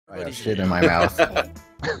I have shit in my mouth.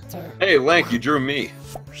 Hey, Lank, you drew me.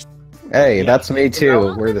 Hey, that's me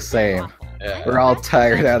too. We're the same. Yeah. We're all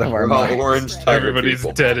tired out of our We're all minds. orange tired Everybody's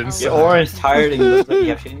people. dead inside. You're orange, tired, and you look like you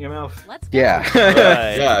have shit in your mouth. Yeah. Right.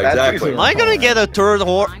 Yeah, That's exactly. usually Am I gonna get a third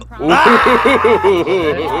horse? What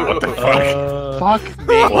What the fuck? Fuck.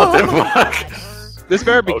 What the fuck? This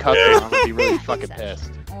better be custom. I'm gonna be really fucking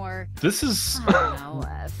pissed. Or This is.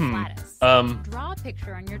 flatus. Draw a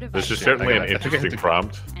picture on your device. This is certainly an I think I have interesting to-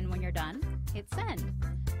 prompt. And when you're done, hit send.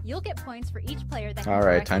 You'll get points for each player that. All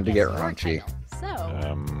right, time to get raunchy.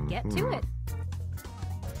 So get to it.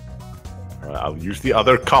 I'll use the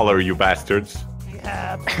other color, you bastards.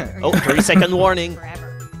 Oh, 3-second warning.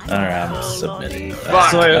 Alright, I'm submitting.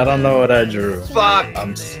 Fuck. I don't know what I drew. Fuck!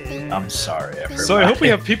 I'm sorry. So I hope we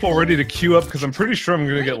have people ready to queue up because I'm pretty sure I'm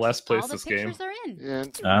gonna get last place this game. Yeah.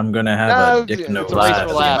 I'm gonna have a dick no It's a race for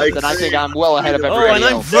laughs, and I think I'm well ahead of everybody Oh, and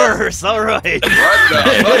I'm else. first. All right.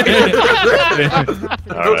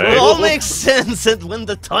 It all makes sense, and when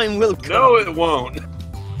the time will come. No, it won't.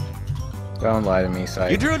 Don't lie to me, You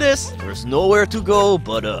Psych. drew this. There's nowhere to go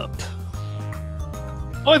but up.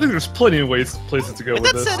 Oh, I think there's plenty of places to go But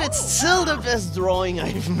with that this. said, it's still the best drawing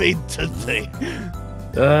I've made today.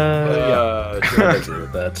 Yeah, I agree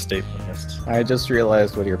with that statement. I just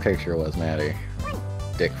realized what your picture was, Maddie.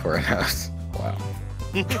 Dick for a nose. Wow.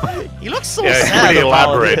 He looks so Yeah, it's sad pretty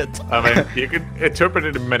about elaborate. it. I mean, you can interpret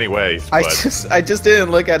it in many ways, I but just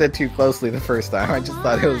didn't look at it too closely the first time. I just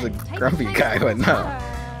thought it was a grumpy guy, but no.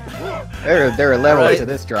 There are levels Right. to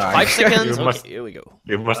this drawing. 5 seconds. You must- Okay, here we go.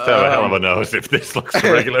 you must have a hell of a nose if this looks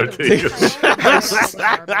regular to you.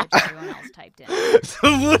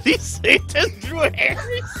 So what do you say? Just drew a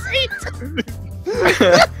hairy Satan.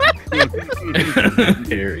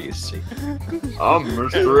 Here you see. I'm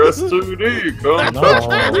Mr. S2D. Come No,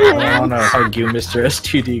 I wanna hug you, Mr.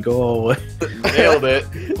 STD. Go away. Nailed it.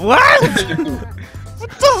 What?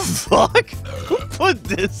 What the fuck? Who put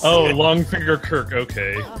this? Oh, Long Finger Kirk.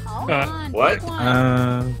 Okay. What?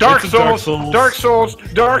 Dark It's a Dark Souls! Souls. Dark Souls!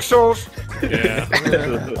 Dark Souls! Yeah.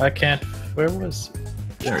 I can't. Where was it?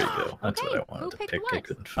 There you go. That's what I wanted to pick. I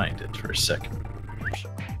couldn't find it for a second.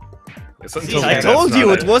 It's See, until I that's told you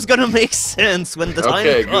not it was gonna make sense when the time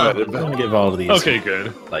Okay, comes. good. I'm gonna give all of these. Okay,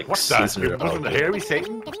 good. Like What's that? Caesar. It wasn't the hairy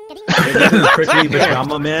Satan? It wasn't Prickly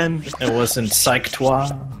Pajama Man. It wasn't Psych-Toi.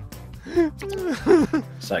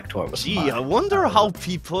 Psych-Toi was Gee, mine. I wonder how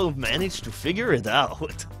people manage to figure it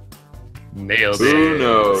out. Nailed Who it.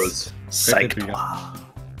 knows? Psych-Toi.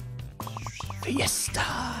 Fiesta.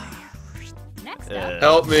 Next up.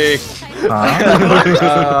 Help me.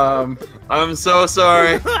 Um, I'm so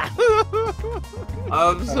sorry.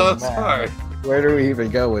 I'm so sorry. where do we even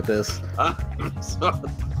go with this? I'm so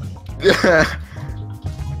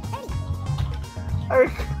I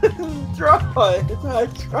couldn't draw it. I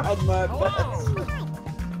tried my best.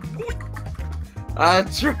 I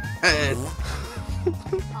tried.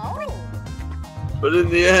 Oh. But in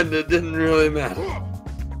the end, it didn't really matter.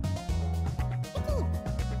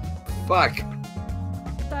 Fuck.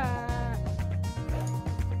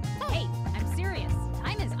 Hey, I'm serious.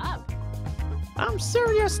 Time is up. I'm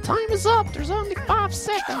serious. Time is up. There's only 5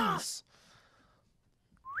 seconds.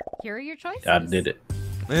 Here are your choices. I did it.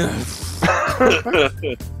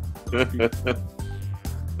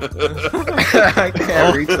 I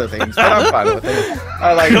can't reach the things, but I'm fine with it.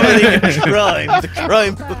 I like Committing that. a crime. The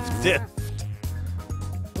crime of death.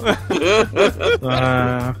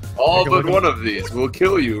 All but one of these will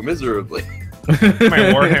kill you miserably.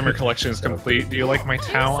 My Warhammer collection is complete. Do you like my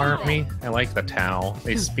Tau army? I like the Tau.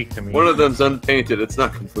 They speak to me. One of them's unpainted. It's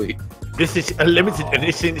not complete. This is a limited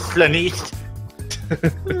edition Slaanesh.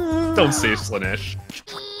 Don't say Slaanesh.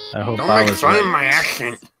 I hope Don't I make was fun of right. my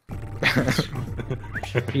accent.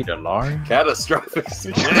 Peter Larn? Catastrophic.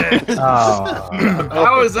 Oh.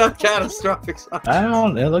 How is that catastrophic? I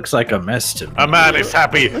don't. It looks like a mess to me. A man is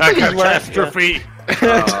happy. A catastrophe.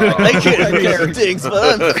 I can't read things,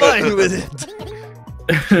 but I'm fine with it.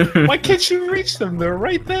 Why can't you reach them? They're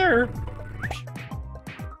right there.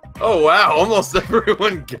 Oh wow! Almost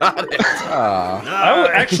everyone got it. I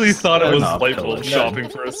actually thought it was No, light no, bulb no. shopping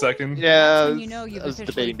for a second. Yeah, And you know you've I was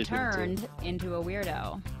officially debating between the two. turned into a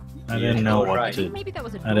weirdo. I didn't know what Maybe to. that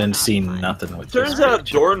was a I didn't see doorknob. nothing with Turns this. out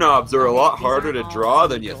doorknobs are a lot harder to draw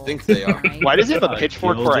than you think they are. Why does he have a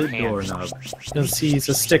pitchfork for a Gilded hand? doorknob. Because he's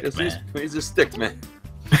a stick man. He's a stick man.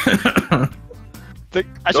 I shouldn't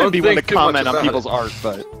Don't be one to think too much comment on about people's it. art,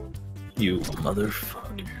 but You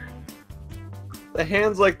motherfucker. The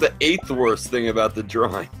hand's like the 8th worst thing about the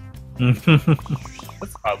drawing.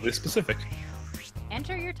 That's oddly specific.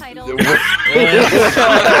 Enter your title. What?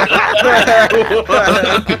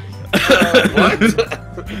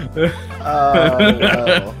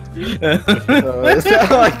 well.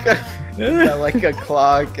 So is that like a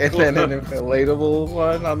clock and then an inflatable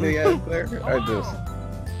one on the end there? I just...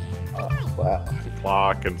 Oh, wow.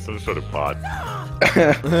 Clock and some sort of pod.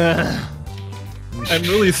 I'm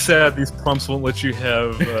really sad these prompts won't let you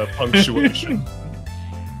have punctuation.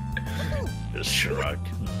 Just shrug.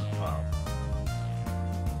 Wow.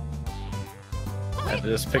 I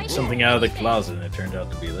just picked something out of the closet and it turned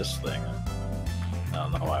out to be this thing. I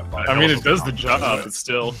don't know why. I mean, it does the job, but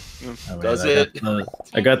still. I mean, Does it?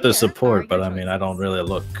 I got the support, but I mean, I don't really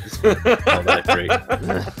look all that great.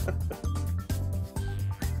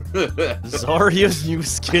 Zarya's new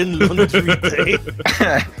skin laundry day.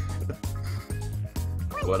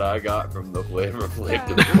 What I got from the Flavor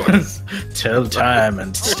Flav divorce. Tell time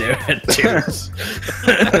and stare at tears.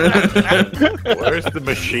 Where's the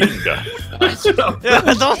machine gun?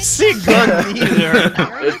 I don't see gun either.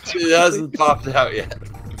 It hasn't popped out yet.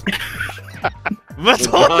 But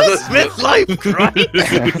all this midlife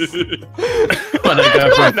crisis. What I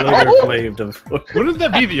got from Flavor Flav. Wouldn't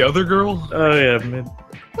that be the other girl? Oh yeah,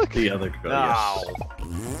 the other girl. Ow.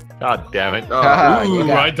 Yes. God damn it. Haha, you Ooh,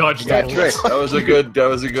 got- I dodged you got that. tricked. That was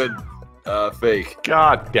a good fake.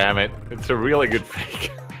 God damn it. It's a really good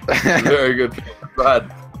fake. Very good.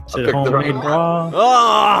 Bad. I Is it picked the right homemade one. raw?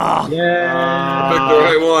 Ah! I picked the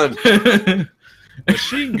right one.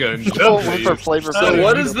 Machine gun. Oh, went for Flavor So Flav.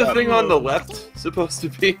 what is the thing on the left supposed to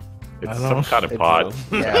be? It's I some don't- kind of it's pod.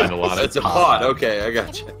 a- yeah. And a lot of It's a pod. Okay, I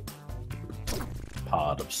got you.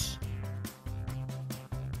 Pod of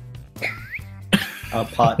A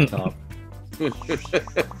pot top. Type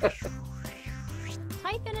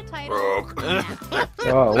in a title. Broke.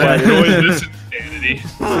 Oh, I what? enjoy this insanity.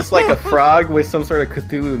 Is this like a frog with some sort of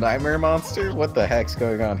Cthulhu nightmare monster? What the heck's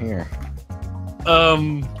going on here?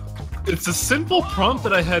 It's a simple prompt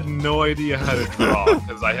that I had no idea how to draw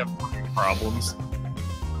because I have fucking problems.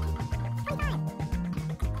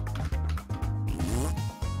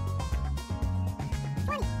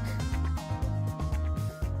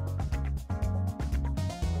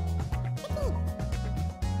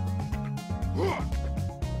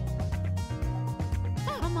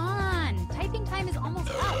 Come on, typing time is almost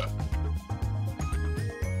up.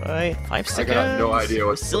 Alright, 5 I seconds. got no idea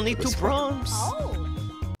what Still need 2 prompts. Oh,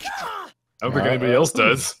 I don't think anybody else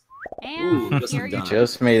does. and just here you done. go.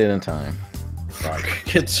 Just made it in time.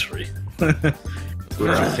 Kids free.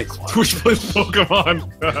 Twitch plays Pokemon.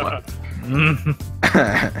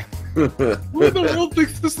 Who in the world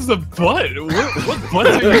thinks this is a butt? What butt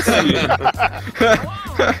are you seeing?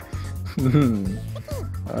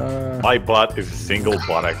 My butt is a single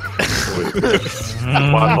buttock. With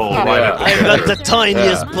butthole right Yeah. at the I've got center. the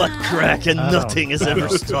tiniest butt crack and nothing has ever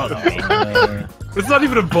stopped me. It's not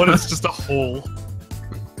even a butt, it's just a hole.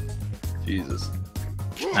 Jesus.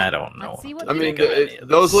 I don't know. Let's see what I mean, Think of any of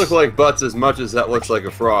those this. look like butts as much as that looks like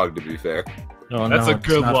a frog, to be fair. No, That's no, a it's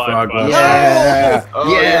good not lie, frog bud. butts. Yeah!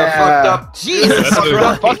 Oh yeah, fucked up. Jesus That's a-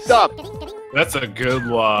 Christ. Fucked up. That's a good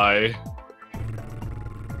lie.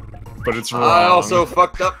 But it's wrong. I also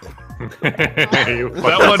fucked up. You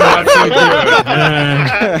That one not so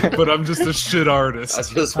good. But I'm just a shit artist. I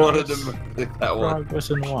just wanted to pick that one. Frog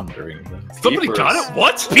wasn't wandering then. Somebody Peepers. got it?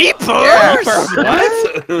 What? Peepers!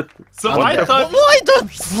 What? So I thought Why the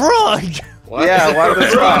frog? What? Yeah, why the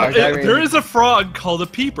frog? I mean... there is a frog called a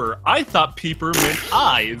peeper. I thought peeper meant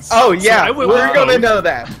eyes. Oh So yeah, I went we're with gonna both. know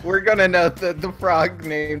that. We're gonna know the frog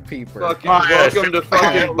named Peeper. Fucking welcome to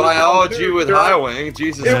fucking biology with Highwang.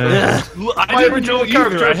 Jesus. I My didn't original know either.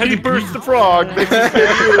 character, I had to Peepers the Frog. Okay.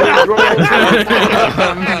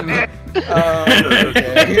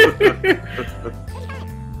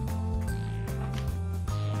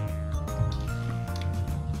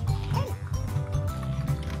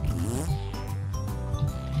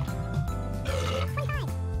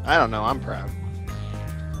 I don't know. I'm proud.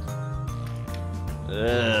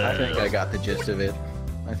 I think I got the gist of it.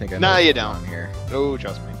 I think I know Nah, what's you going don't. on here. Oh,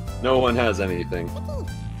 trust me. No one has anything.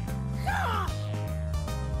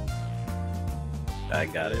 I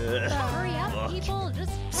got it. Hurry up, people.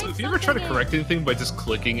 Just So type if you ever try to something in. correct anything by just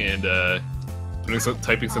clicking and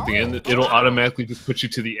typing something in, it'll automatically just put you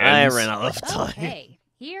to the I end. ran out of time. Okay,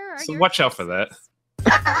 here are So your watch out for that.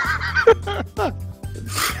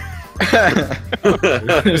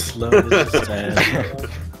 Slow as a stand.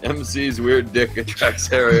 MC's weird dick attracts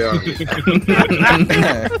Harry on.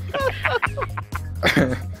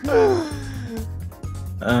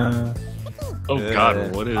 Oh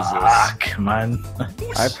god, what is this? Come on.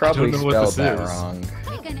 I probably know what spelled this that is. wrong.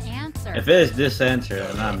 Pick an answer. If it's this answer,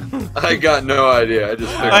 then I got no idea. I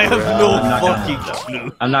just picked I have around. no I'm not fucking gonna-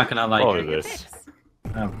 clue. I'm not gonna like Oh, it. this.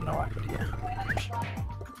 I have no idea.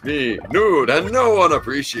 Me, nude, and no one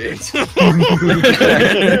appreciates. What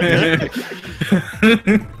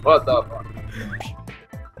the fuck?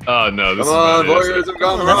 Oh no, this Come on, is voyeurism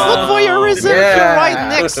gone That's not wrong. voyeurism. Yeah. You're right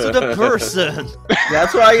next to the person.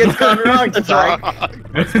 That's why it's gone wrong, Psych.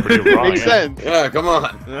 That's pretty wrong. Makes sense. Yeah, come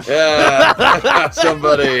on. Yeah,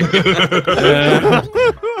 somebody.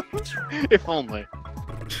 If only.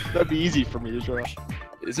 That'd be easy for me to draw.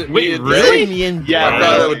 Is it Wait, me and really? Bay? Me and Yeah, I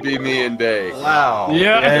thought it would be me and Bay. Wow.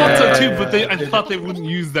 Yeah, I thought so too, but I thought they wouldn't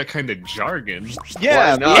use that kind of jargon.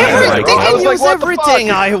 Yeah, Why not? They I can was like, use what the everything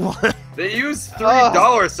fuck? I want. They used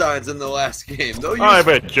 $3 signs in the last game. They'll use. I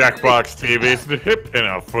bet Jackbox TV's hip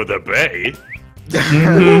enough for the Bay.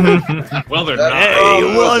 Well, they're That- not. Hey,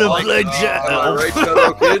 you wanna like, play Jack? am I right,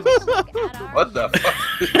 fellow kids? What the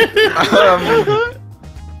fuck?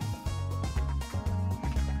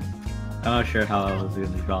 I'm not sure how I was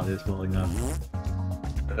going to draw this well enough.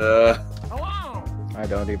 I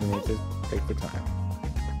don't even need to take the time.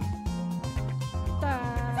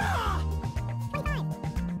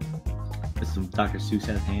 This is Dr. Seuss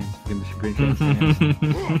has hands. Give Mr. Grinch has hands.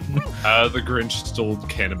 The Grinch stole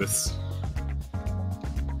cannabis.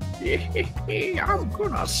 I'm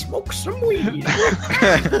gonna smoke some weed.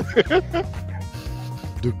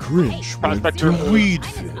 The Grinch Prospect to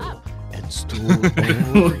Weedville and stole all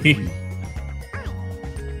the weed.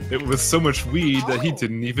 It was so much weed that he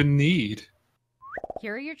didn't even need.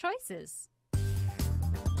 Here are your choices.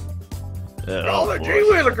 All the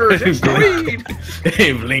J-Willikers, it's the weed!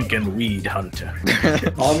 Abe Lincoln Weed Hunter.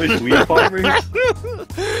 Amish weed farmers?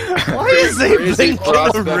 Why is they Crazy thinking a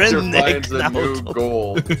prospector redneck finds a new now?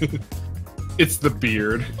 goal. It's the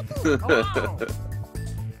beard.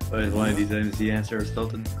 What is one of these items the answer,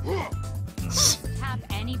 Stilton? Tap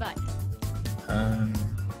any button.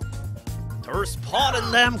 First pot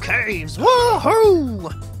in them caves.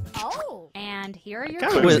 Woohoo! Oh! And here are your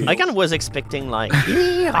I kind of was expecting like,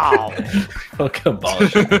 yeehaw. Fuck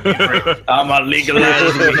abolish. I'm a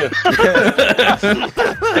legalized weed.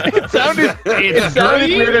 It sounded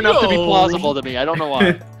weird enough to be plausible to me. I don't know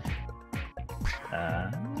why.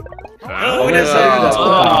 I'm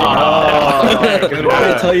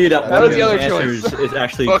gonna tell you that one was of the the other answers choice. is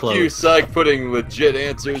actually Fuck close. you, Psych, putting legit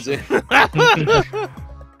answers in.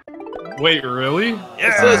 Wait, really?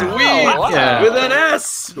 It says weed Yeah. with an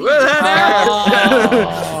S! With an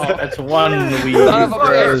S! That's one weed. Son of a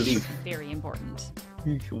bitch. Very important.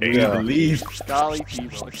 Yeah. Golly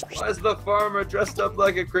people. Why is the farmer dressed up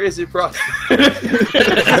like a crazy prostitute?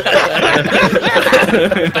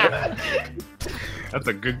 That's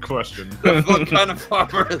a good question. What kind of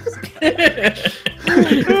farmer is that?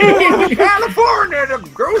 California to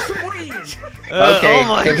grow some weed! Okay, Oh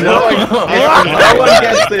my if god. no one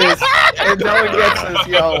gets this, if no one gets this,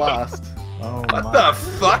 y'all lost. Oh What my. the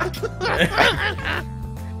fuck?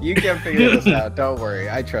 You can figure this out. Don't worry.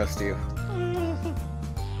 I trust you.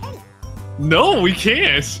 No, we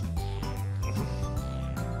can't.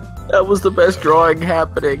 That was the best drawing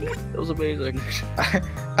happening. It was amazing.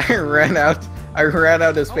 I ran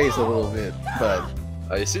out of space a little bit, but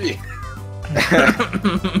I see.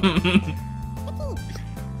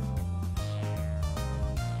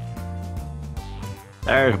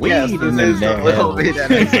 There's weed yes, in this them is a there. little bit.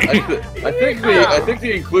 I think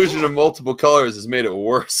the inclusion of multiple colors has made it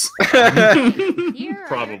worse. Here are your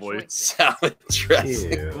Probably. choices. Salad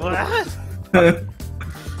dressing. Ew. What?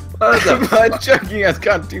 But chugging has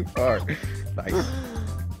gone too far. Nice.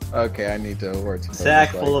 Okay, I need to word some. Sack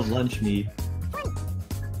full of lunch meat.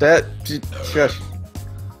 That. Shush.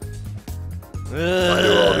 Why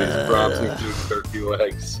do all these prompts include turkey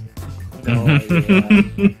legs?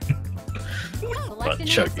 But Select an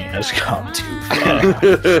chugging has answer. come too One.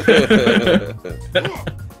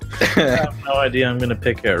 far. I have no idea. I'm gonna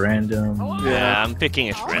pick at random. Yeah, I'm picking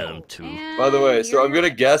it random too. And By the way, so here I'm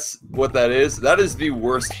gonna guess what that is. That is the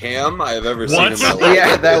worst ham I have ever What? seen in my life.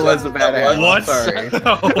 Yeah, that was a bad That answer. What? Sorry.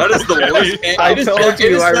 That is the worst ham. I It is- told it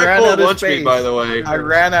you, is I sack ran full out of of lunch space. meat, by the way. I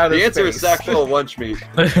ran out of The answer is space. sack full of lunch meat.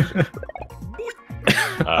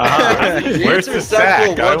 Uh, The where's answer the is sack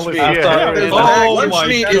full sack? of I lunch only meat. see a thought ham. it was- Oh, Oh lunch my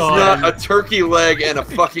meat God. is not a turkey leg and a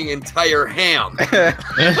fucking entire ham. That's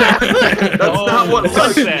not what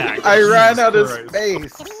lunch sack. I ran out of Christ.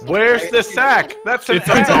 space. Where's the sack? That's an It's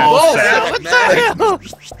ass. all Ball sack. sack, What the man. hell?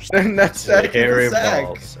 And that's The sack hairy in the sack.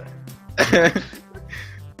 balls.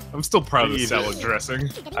 I'm still proud of the Jesus. salad dressing.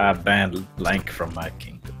 I banned Lank from my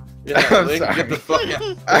kingdom. Yeah, I'm Link, sorry. get the fuck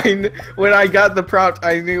out. When I got the prompt,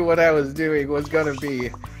 I knew what I was doing was gonna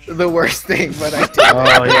be the worst thing, but I did.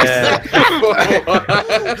 Oh yeah.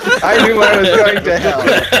 I knew I was going to hell.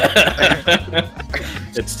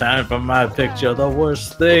 It's time for my picture. The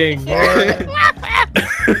worst thing.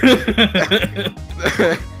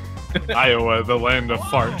 Iowa, the land of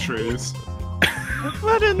fart trees.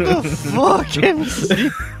 What in the fucking sea?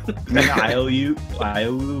 IOU.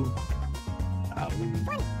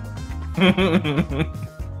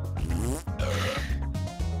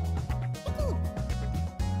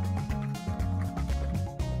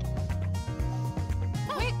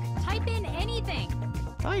 Quick, type in anything.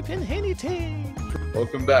 Type in anything.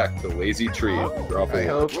 Welcome back to Lazy Tree.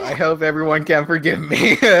 Drawful. I hope everyone can forgive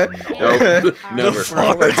me. Nope, never.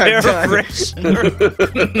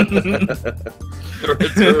 The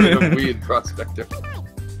return of weed prospector.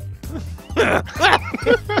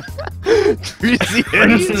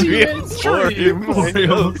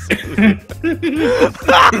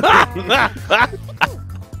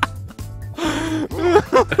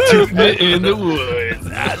 In the woods.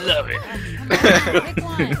 I love it.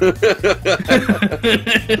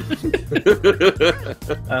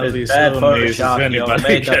 At least Bad so amazed Photoshop, if yo. anybody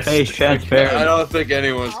Made the gets face it. transparent. I don't think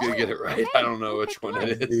anyone's gonna get it right. I don't know which one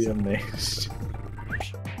it Be is. amazed.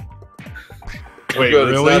 Wait, Good,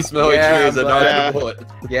 really? it's not smelly Yeah, trees. I but- dodged a bullet.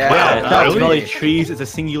 Yeah. Wow, not really? smelly trees. It's a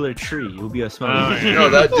singular tree. It will be a smelly tree. No,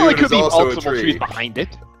 that Well, it dude could is be also a multiple trees tree. behind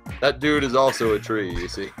it. That dude is also a tree. You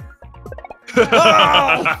see. Nobody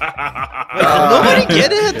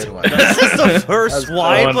get it? Good one. This is the first No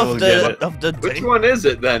swipe one will of get the it. Which day. one is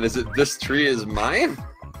it then? Is it this tree is mine?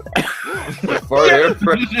 Fart air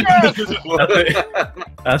pressure.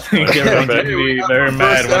 I think everyone's gonna be very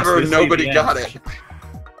mad. First ever, once they see nobody the got answer. it.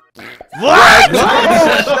 What?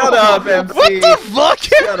 Shut up, MC. What the fuck?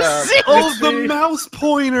 Shut up. Oh, the mouse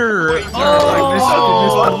pointer!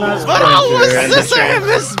 Oh, But how was this a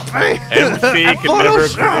misprint? MC can never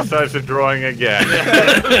criticize a drawing again.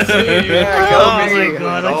 Yeah, go Oh me. my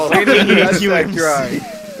god, Oh, I fucking hate That's you, that MC. drawing.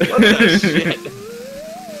 What the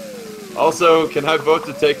shit? Also, can I vote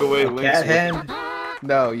to take away Link's? Cat hand.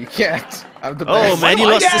 No, you can't. I'm the Oh, best. man, he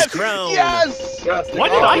lost his Yes! crown. Yes! Drastic. Why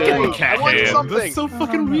did I get the Oh, cat I want hand? something. That's so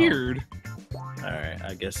fucking weird. Alright,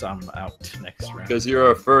 I guess I'm out next round. Because you're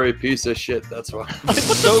a furry piece of shit, that's why.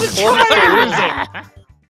 So close to losing.